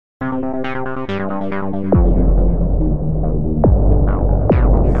Hey,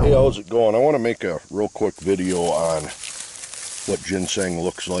 how's it going? I want to make a real quick video on what ginseng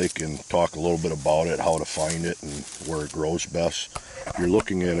looks like and talk a little bit about it, how to find it, and where it grows best. You're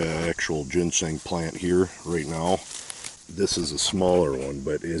looking at an actual ginseng plant here right now. This is a smaller one,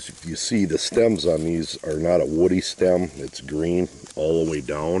 but as you see, the stems on these are not a woody stem. It's green all the way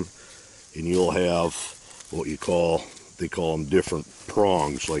down, and you'll have what they call them different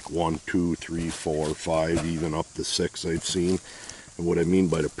prongs, like 1, 2, 3, 4, 5, even up to 6 I've seen. And what I mean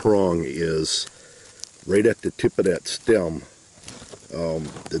by the prong is right at the tip of that stem,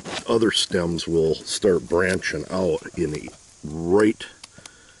 the other stems will start branching out in the right.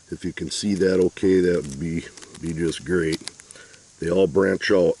 If you can see that okay, that would be just great. They all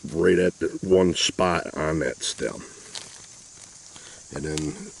branch out right at the one spot on that stem. And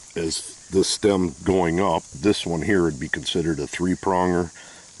then as this stem going up, this one here would be considered a 3-pronger.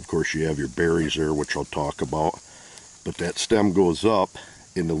 Of course, you have your berries there, which I'll talk about. But that stem goes up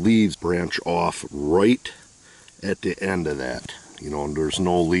and the leaves branch off right at the end of that. You know, and there's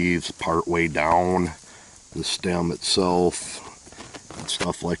no leaves part way down the stem itself and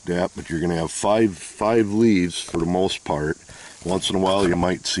stuff like that. But you're going to have five leaves for the most part. Once in a while you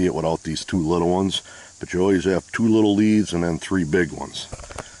might see it without these 2 little ones, but you always have 2 little leaves and then 3 big ones.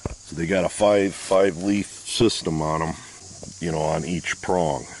 So they got a 5 leaf system on them, you know, on each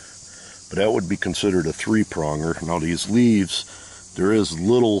prong. But that would be considered a 3-pronger. Now these leaves, there is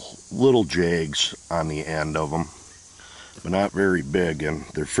little jags on the end of them, but not very big, and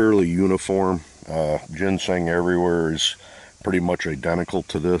they're fairly uniform. Ginseng everywhere is pretty much identical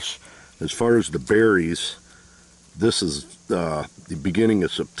to this. As far as the berries, this is the beginning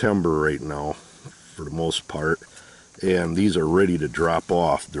of September right now for the most part, and these are ready to drop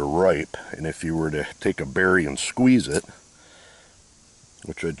off. They're ripe, and if you were to take a berry and squeeze it,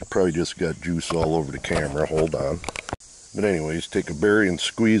 which I probably just got juice all over the camera, hold on. But anyways, take a berry and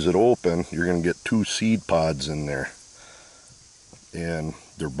squeeze it open, you're going to get 2 seed pods in there. And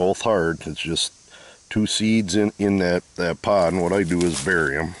they're both hard, it's just 2 seeds in that pod, and what I do is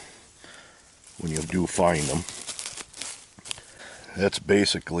bury them when you do find them. That's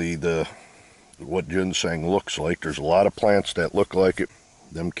basically what ginseng looks like. There's a lot of plants that look like it.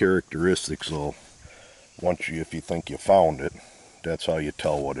 Them characteristics will, if you think you found it, that's how you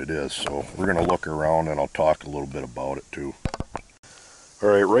tell what it is. So we're going to look around and I'll talk a little bit about it too.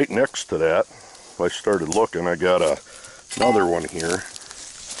 Alright, right next to that, I started looking, I got another one here.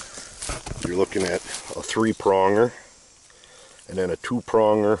 You're looking at a 3-pronger, and then a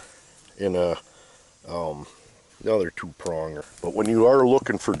 2-pronger, and another 2-pronger. But when you are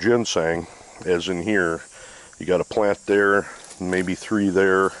looking for ginseng, as in here, you got a plant there, maybe 3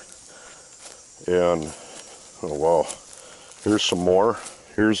 there, and oh wow, here's some more.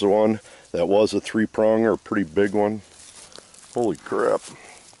 Here's the one that was a 3-pronger, a pretty big one. Holy crap.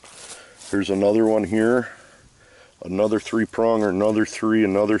 Here's another one here, another 3-pronger, another 3,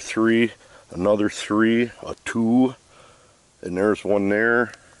 another 3, another 3, a 2, and there's one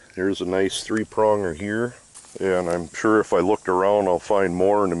there. There's a nice 3-pronger here, and I'm sure if I looked around I'll find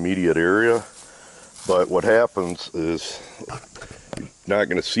more in the immediate area. But what happens is, you're not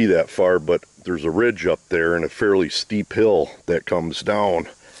going to see that far, but there's a ridge up there and a fairly steep hill that comes down,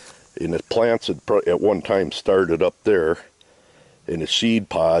 and the plants had at one time started up there, and the seed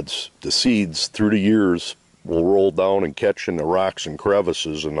pods, the seeds through the years will roll down and catch in the rocks and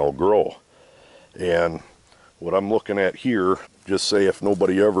crevices, and they'll grow. And what I'm looking at here, just say if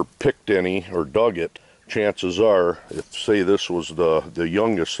nobody ever picked any or dug it, chances are, if say this was the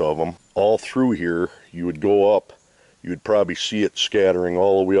youngest of them, all through here you would go up, you would probably see it scattering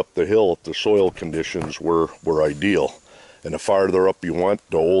all the way up the hill if the soil conditions were ideal. And the farther up you went,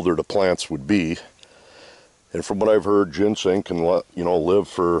 the older the plants would be. And from what I've heard, ginseng can live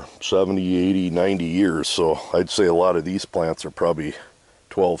for 70, 80, 90 years. So I'd say a lot of these plants are probably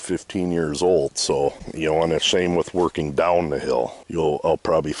 12, 15 years old. So, and the same with working down the hill. I'll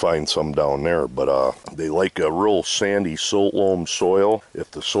probably find some down there, but they like a real sandy silt loam soil.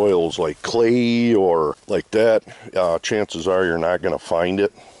 If the soil is like clay or like that, chances are you're not going to find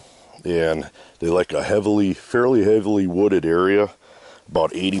it. And they like a fairly heavily wooded area,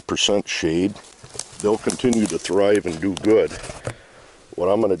 about 80% shade. They'll continue to thrive and do good. What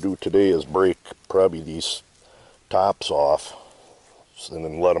I'm going to do today is break probably these tops off and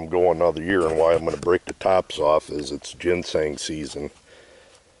then let them go another year. And why I'm going to break the tops off is it's ginseng season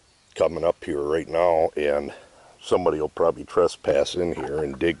coming up here right now, and somebody will probably trespass in here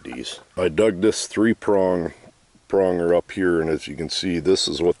and dig these. I dug this 3-pronger up here, and as you can see, this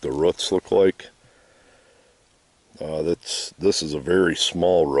is what the roots look like. This is a very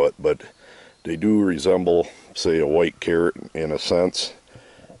small root, but They do resemble, say, a white carrot in a sense.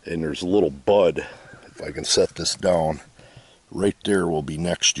 And there's a little bud, if I can set this down, right there will be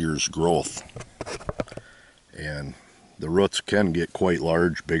next year's growth. And the roots can get quite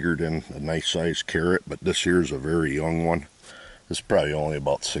large, bigger than a nice sized carrot, but this here's a very young one. This is probably only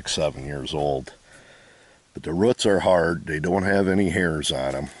about 6-7 years old. But the roots are hard, they don't have any hairs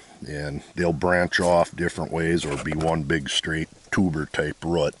on them, and they'll branch off different ways or be one big straight tuber type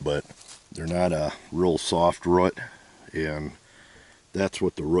root, but they're not a real soft root, and that's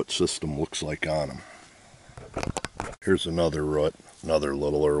what the root system looks like on them. Here's another root, another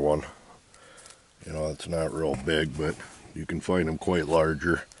littler one. You know, it's not real big, but you can find them quite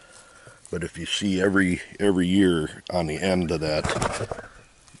larger. But if you see every year on the end of that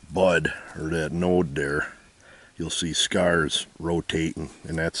bud or that node there, you'll see scars rotating,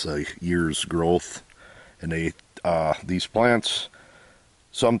 and that's a year's growth. And these plants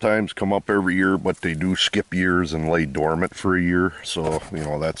sometimes come up every year, but they do skip years and lay dormant for a year. So, you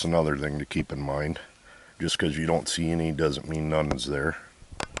know, that's another thing to keep in mind. Just because you don't see any doesn't mean none is there.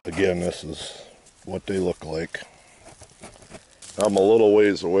 Again, this is what they look like. I'm a little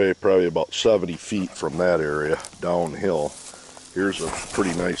ways away, probably about 70 feet from that area, downhill. Here's a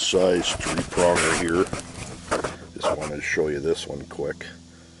pretty nice sized three-pronger here. Just wanted to show you this one quick.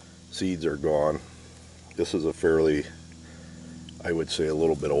 Seeds are gone. This is a fairly, I would say, a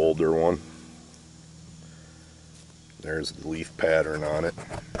little bit older one. There's the leaf pattern on it.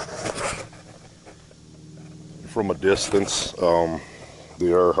 From a distance,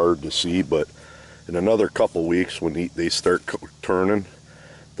 they are hard to see, but in another couple weeks, when they start turning,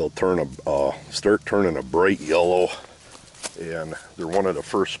 they'll start turning a bright yellow, and they're one of the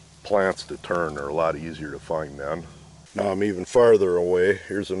first plants to turn. They're a lot easier to find then. Now I'm even farther away.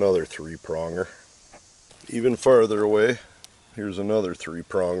 Here's another three-pronger. Even farther away, here's another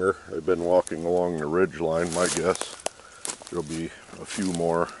three-pronger. I've been walking along the ridge line. My guess there'll be a few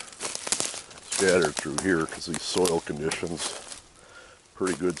more scattered through here because these soil conditions,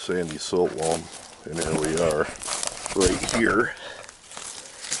 pretty good sandy silt loam. And there we are, right here.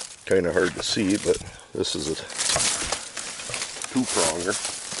 Kind of hard to see, but this is a two-pronger.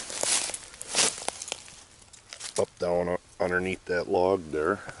 Up down underneath that log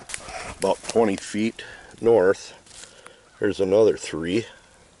there, about 20 feet north. There's another three,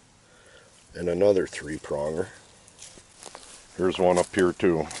 and another three-pronger. Here's one up here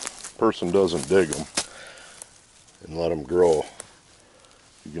too. Person doesn't dig them and let them grow,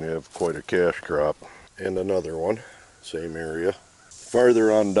 you can have quite a cash crop. And another one, same area.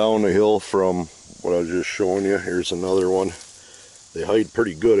 Farther on down the hill from what I was just showing you, here's another one. They hide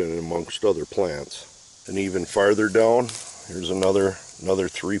pretty good in amongst other plants. And even farther down, here's another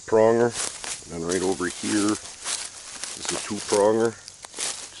three-pronger. And then right over here is a two-pronger.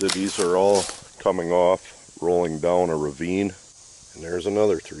 So these are all coming off, rolling down a ravine. And there's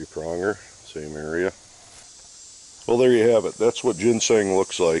another three-pronger, same area. Well, there you have it. That's what ginseng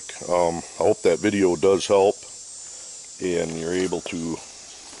looks like. I hope that video does help and you're able to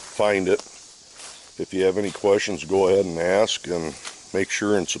find it. If you have any questions, go ahead and ask, and make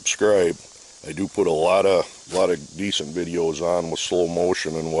sure and subscribe. I do put a lot of decent videos on with slow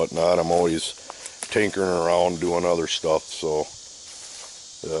motion and whatnot. I'm always tinkering around doing other stuff, so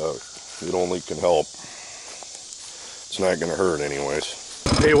it only can help. It's not going to hurt anyways.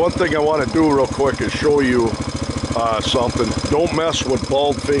 Hey, one thing I want to do real quick is show you something. Don't mess with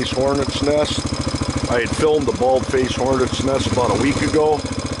bald-faced hornet's nest. I had filmed the bald-faced hornet's nest about a week ago,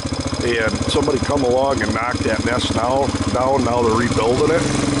 and somebody come along and knocked that nest down. Now they're rebuilding it.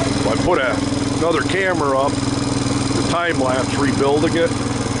 So I put another camera up, the time-lapse rebuilding it,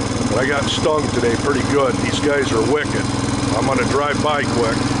 but I got stung today pretty good. These guys are wicked. I'm going to drive by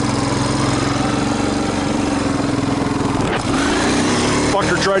quick.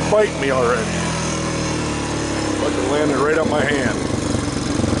 Fucker tried biting me already. Fucker landed right on my hand.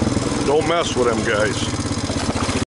 Don't mess with them guys.